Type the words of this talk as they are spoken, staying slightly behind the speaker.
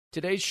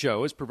Today's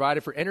show is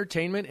provided for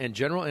entertainment and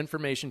general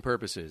information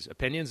purposes.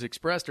 Opinions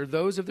expressed are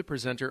those of the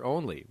presenter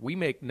only. We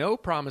make no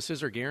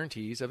promises or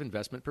guarantees of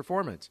investment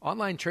performance.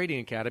 Online Trading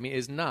Academy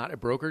is not a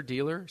broker,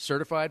 dealer,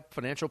 certified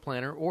financial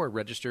planner, or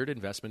registered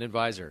investment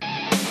advisor.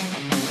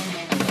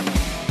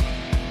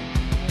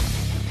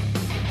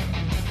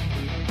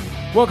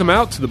 Welcome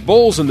out to the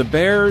Bulls and the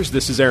Bears.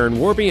 This is Aaron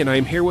Warby, and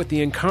I'm here with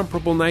the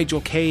incomparable Nigel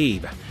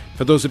Cave.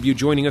 For those of you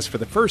joining us for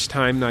the first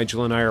time,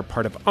 Nigel and I are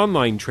part of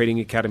Online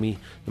Trading Academy,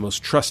 the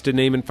most trusted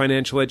name in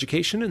financial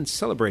education, and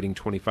celebrating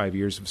 25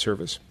 years of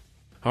service.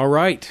 All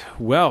right,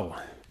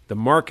 well, the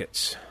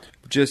markets.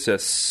 Just a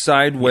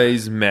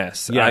sideways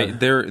mess. Yeah.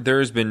 There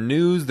has been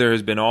news, there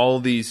has been all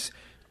these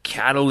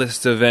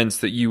catalyst events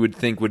that you would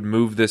think would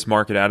move this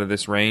market out of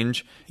this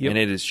range, and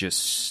it is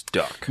just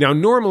stuck. Now,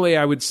 normally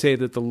I would say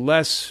that the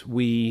less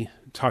we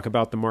talk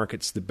about the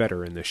markets, the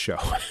better in this show.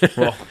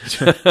 Well,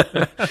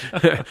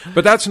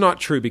 but that's not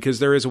true, because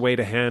there is a way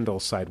to handle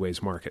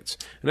sideways markets.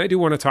 And I do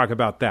want to talk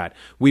about that.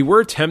 We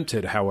were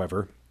tempted,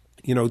 however,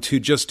 to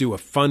just do a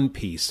fun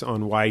piece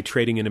on why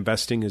trading and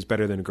investing is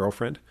better than a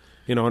girlfriend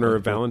in honor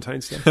of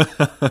Valentine's Day.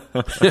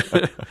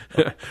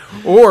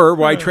 Or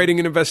why trading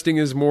and investing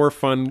is more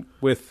fun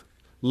with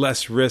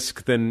less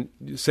risk than,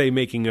 say,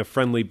 making a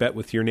friendly bet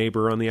with your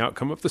neighbor on the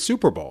outcome of the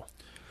Super Bowl.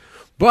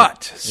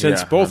 But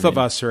since both of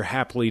us are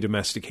happily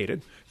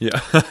domesticated,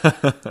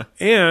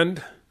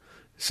 and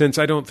since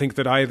I don't think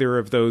that either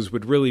of those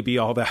would really be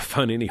all that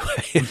fun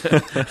anyway,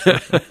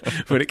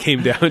 when it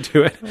came down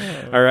to it,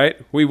 all right,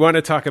 we want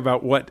to talk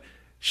about what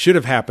should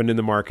have happened in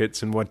the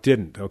markets and what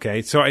didn't,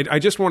 okay? So I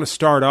just want to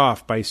start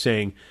off by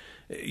saying,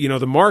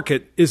 the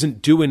market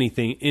isn't doing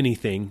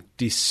anything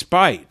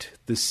despite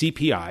the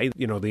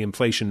CPI, the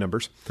inflation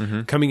numbers,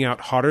 coming out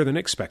hotter than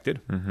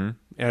expected,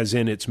 as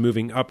in it's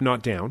moving up,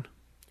 not down.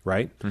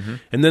 Right?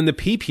 And then the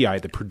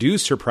PPI, the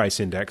producer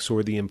price index,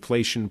 or the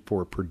inflation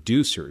for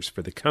producers,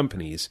 for the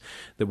companies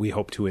that we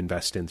hope to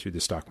invest in through the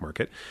stock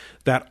market,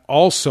 that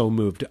also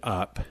moved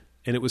up,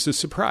 and it was a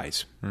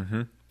surprise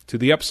to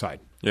the upside.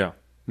 Yeah.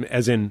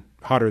 As in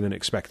hotter than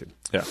expected.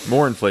 Yeah,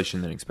 more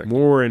inflation than expected.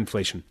 More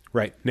inflation.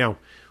 Right. Now,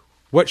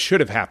 what should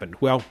have happened?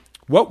 Well,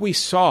 what we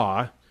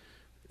saw,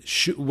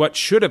 what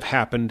should have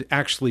happened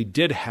actually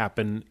did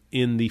happen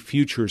in the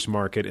futures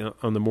market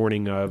on the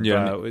morning of,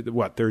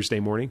 Thursday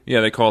morning? Yeah,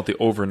 they call it the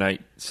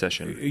overnight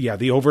session. Yeah,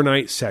 the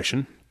overnight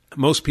session.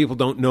 Most people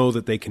don't know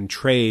that they can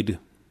trade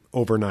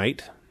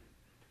overnight.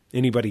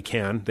 Anybody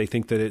can. They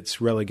think that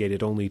it's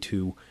relegated only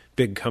to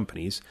big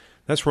companies.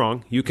 That's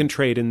wrong. You can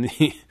trade in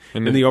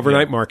the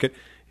overnight market.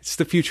 It's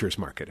the futures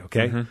market,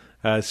 okay?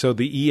 So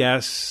the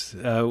ES,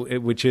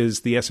 which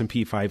is the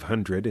S&P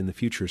 500 in the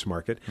futures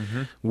market,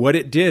 what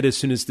it did as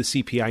soon as the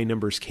CPI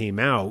numbers came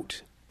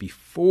out,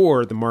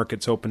 before the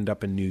markets opened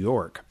up in New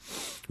York,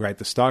 right,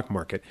 the stock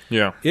market,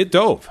 it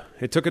dove.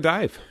 It took a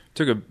dive.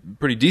 Took a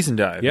pretty decent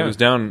dive. Yeah. It was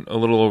down a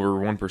little over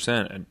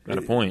 1% at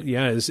a point.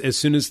 Yeah, as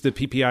soon as the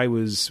PPI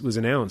was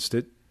announced,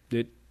 it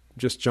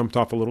just jumped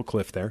off a little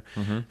cliff there,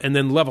 and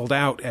then leveled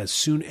out as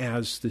soon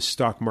as the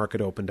stock market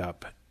opened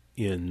up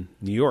in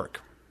New York.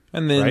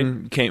 And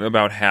then came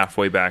about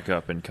halfway back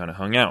up and kind of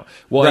hung out.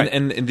 Well,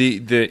 and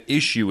the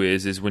issue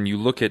is when you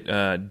look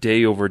at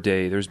day over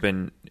day, there's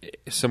been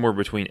somewhere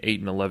between 8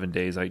 and 11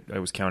 days, I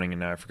was counting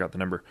and now I forgot the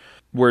number,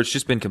 where it's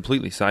just been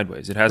completely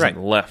sideways. It hasn't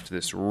left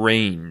this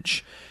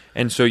range.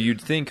 And so you'd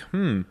think,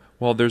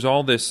 well, there's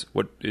all this,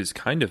 what is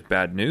kind of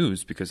bad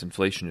news, because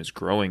inflation is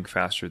growing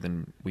faster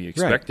than we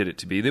expected it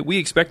to be. That we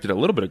expected a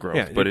little bit of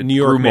growth, but it New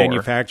York grew more.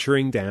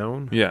 manufacturing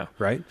down. Yeah.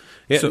 Right?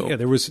 So,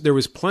 there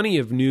was plenty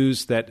of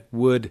news that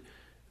would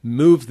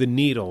move the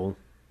needle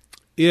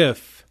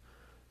if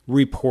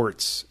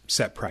reports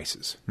set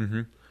prices.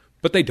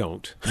 But they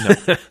don't.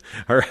 No.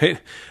 All right?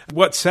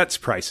 What sets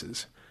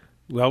prices?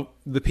 Well,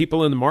 the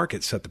people in the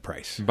market set the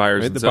price.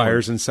 Buyers and the sellers.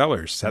 buyers and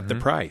sellers set the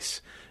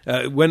price.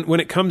 When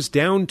it comes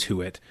down to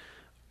it,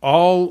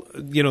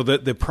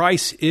 the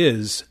price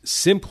is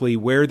simply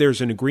where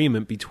there's an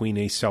agreement between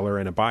a seller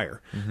and a buyer.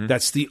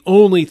 That's the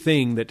only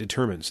thing that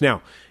determines.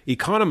 Now,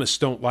 economists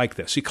don't like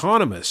this.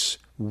 Economists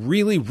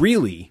really,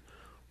 really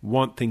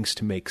want things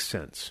to make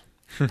sense.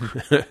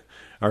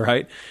 All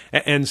right?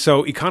 And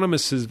so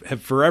economists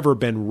have forever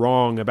been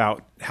wrong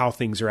about how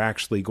things are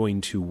actually going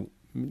to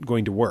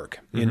work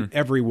in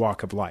every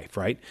walk of life,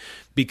 right?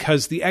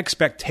 Because the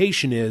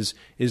expectation is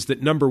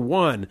that, number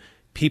one,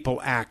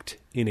 people act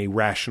in a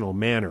rational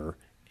manner,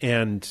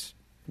 and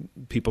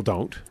people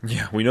don't.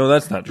 Yeah, we know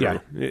that's not true.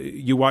 Yeah,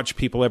 you watch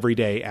people every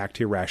day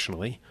act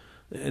irrationally.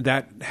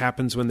 That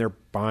happens when they're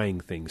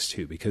buying things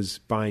too, because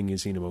buying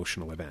is an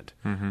emotional event,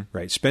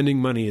 right? Spending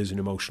money is an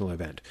emotional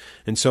event.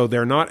 And so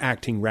they're not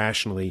acting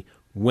rationally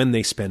when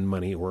they spend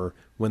money or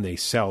when they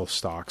sell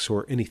stocks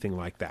or anything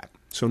like that.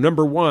 So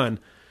number one,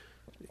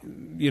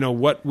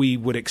 what we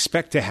would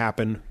expect to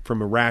happen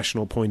from a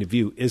rational point of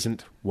view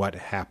isn't what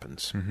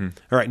happens.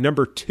 All right,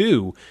 number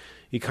two,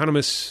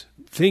 economists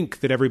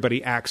think that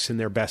everybody acts in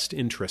their best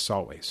interests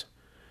always.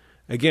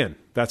 Again,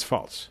 that's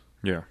false.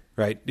 Yeah.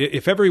 Right?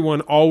 If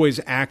everyone always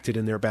acted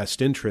in their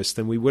best interest,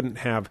 then we wouldn't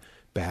have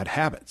bad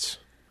habits.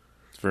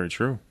 It's very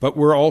true. But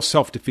we're all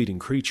self-defeating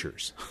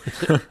creatures,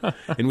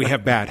 and we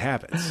have bad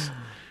habits,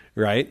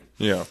 right?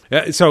 Yeah.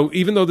 So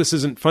even though this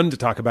isn't fun to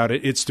talk about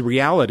it, it's the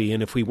reality.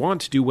 And if we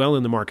want to do well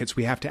in the markets,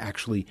 we have to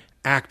actually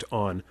act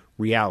on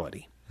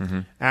reality.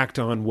 Act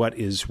on what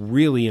is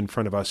really in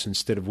front of us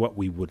instead of what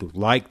we would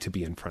like to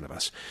be in front of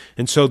us.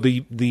 And so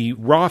the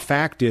raw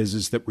fact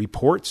is that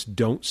reports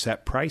don't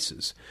set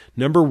prices.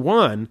 Number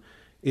one,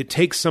 it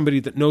takes somebody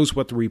that knows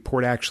what the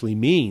report actually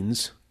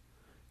means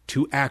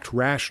to act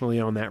rationally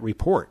on that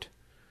report.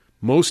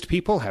 Most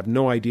people have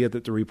no idea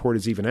that the report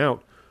is even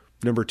out.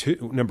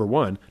 Number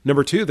one.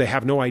 Number two, they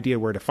have no idea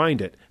where to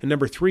find it. And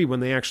number three, when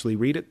they actually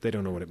read it, they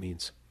don't know what it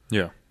means.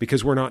 Yeah.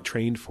 Because we're not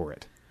trained for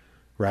it.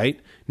 Right?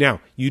 Now,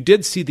 you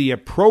did see the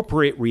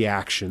appropriate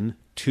reaction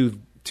to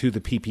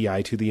the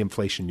PPI, to the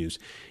inflation news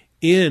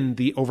in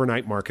the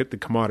overnight market, the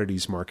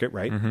commodities market,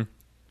 right?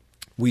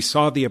 We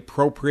saw the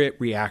appropriate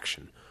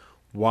reaction.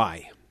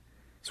 Why?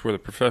 It's where the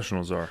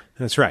professionals are.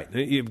 That's right.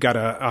 You've got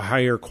a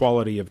higher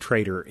quality of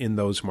trader in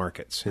those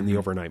markets, in the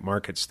overnight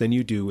markets, than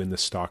you do in the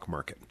stock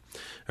market.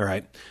 All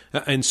right?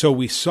 And so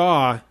we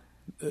saw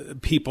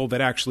people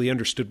that actually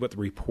understood what the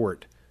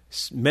report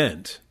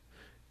meant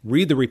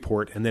read the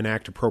report and then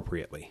act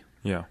appropriately.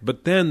 Yeah.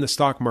 But then the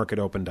stock market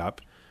opened up.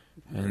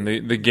 And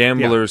the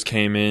gamblers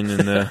came in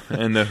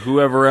and the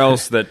whoever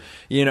else that,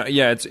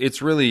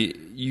 it's really,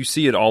 you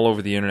see it all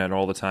over the internet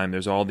all the time.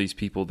 There's all these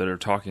people that are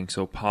talking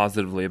so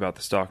positively about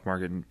the stock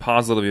market and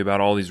positively about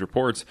all these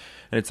reports.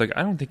 And it's like,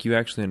 I don't think you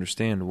actually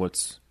understand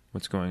what's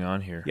going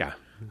on here. Yeah.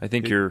 I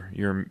think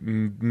you're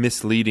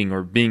misleading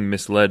or being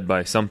misled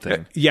by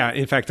something. Yeah.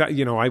 In fact,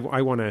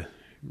 I want to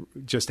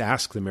just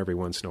ask them every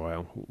once in a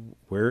while,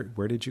 where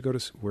did you go to,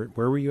 where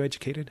were you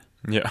educated?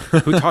 Yeah.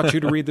 Who taught you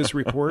to read this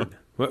report?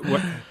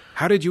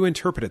 How did you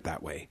interpret it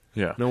that way?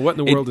 Yeah. What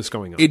in the world is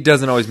going on? It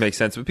doesn't always make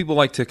sense, but people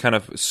like to kind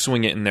of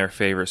swing it in their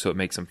favor so it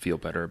makes them feel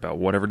better about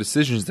whatever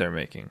decisions they're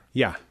making.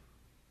 Yeah.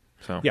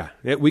 So yeah,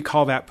 we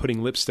call that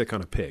putting lipstick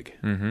on a pig.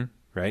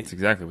 Right? That's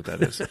exactly what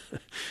that is.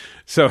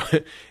 So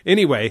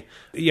anyway,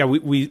 yeah,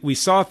 we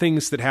saw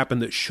things that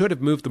happened that should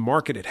have moved the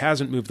market. It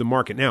hasn't moved the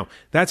market. Now,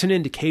 that's an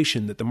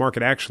indication that the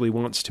market actually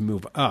wants to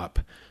move up,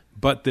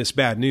 but this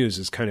bad news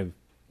is kind of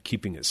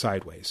keeping it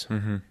sideways.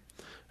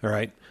 All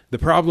right? The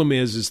problem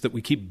is that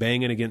we keep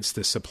banging against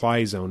the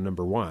supply zone,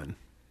 number one.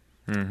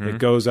 It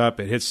goes up,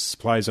 it hits the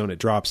supply zone, it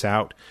drops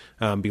out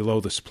below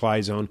the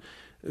supply zone.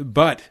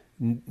 But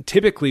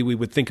typically, we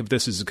would think of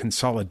this as a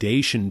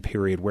consolidation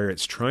period where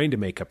it's trying to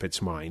make up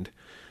its mind.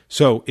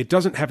 So it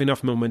doesn't have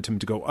enough momentum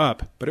to go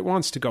up, but it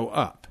wants to go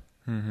up.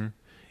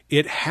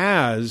 It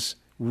has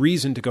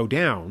reason to go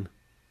down.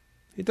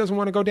 It doesn't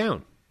want to go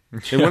down.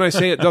 And when I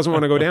say it doesn't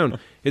want to go down,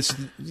 it's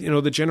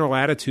the general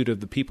attitude of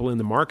the people in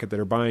the market that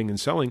are buying and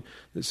selling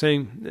that's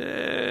saying,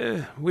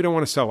 we don't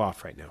want to sell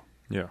off right now.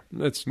 Yeah,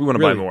 we want to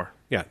buy more.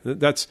 Yeah,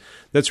 that's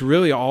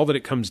really all that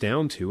it comes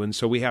down to, and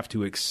so we have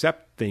to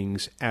accept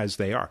things as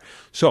they are.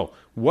 So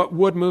what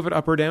would move it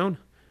up or down?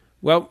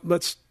 Well,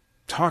 let's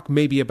talk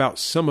maybe about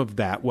some of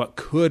that, what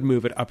could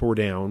move it up or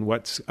down,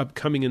 what's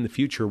upcoming in the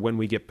future when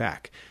we get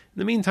back. In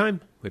the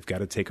meantime, we've got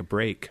to take a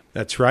break.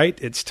 That's right.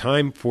 It's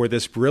time for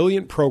this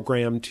brilliant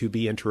program to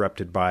be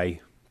interrupted by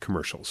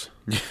commercials.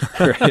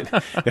 Right?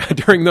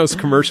 During those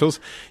commercials,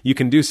 you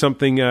can do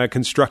something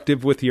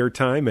constructive with your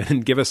time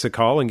and give us a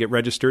call and get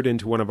registered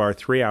into one of our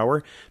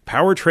 3-hour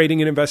power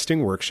trading and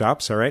investing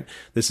workshops. All right.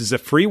 This is a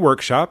free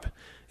workshop.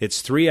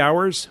 It's 3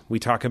 hours. We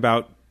talk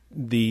about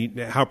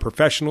how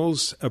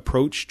professionals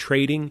approach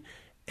trading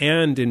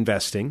and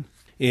investing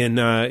in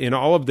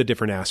all of the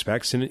different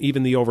aspects, and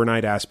even the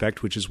overnight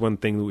aspect, which is one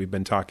thing that we've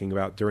been talking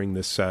about during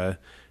this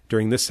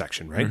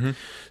section, right?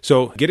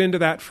 So get into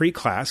that free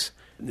class.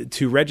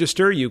 To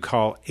register, you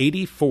call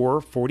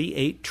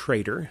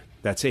 8448-TRADER.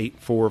 That's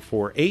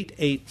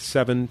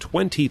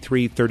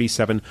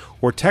 844-887-2337,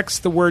 or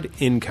text the word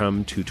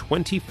income to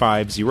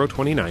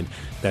 25029.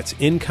 That's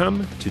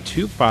income to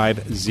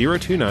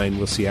 25029.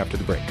 We'll see you after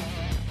the break.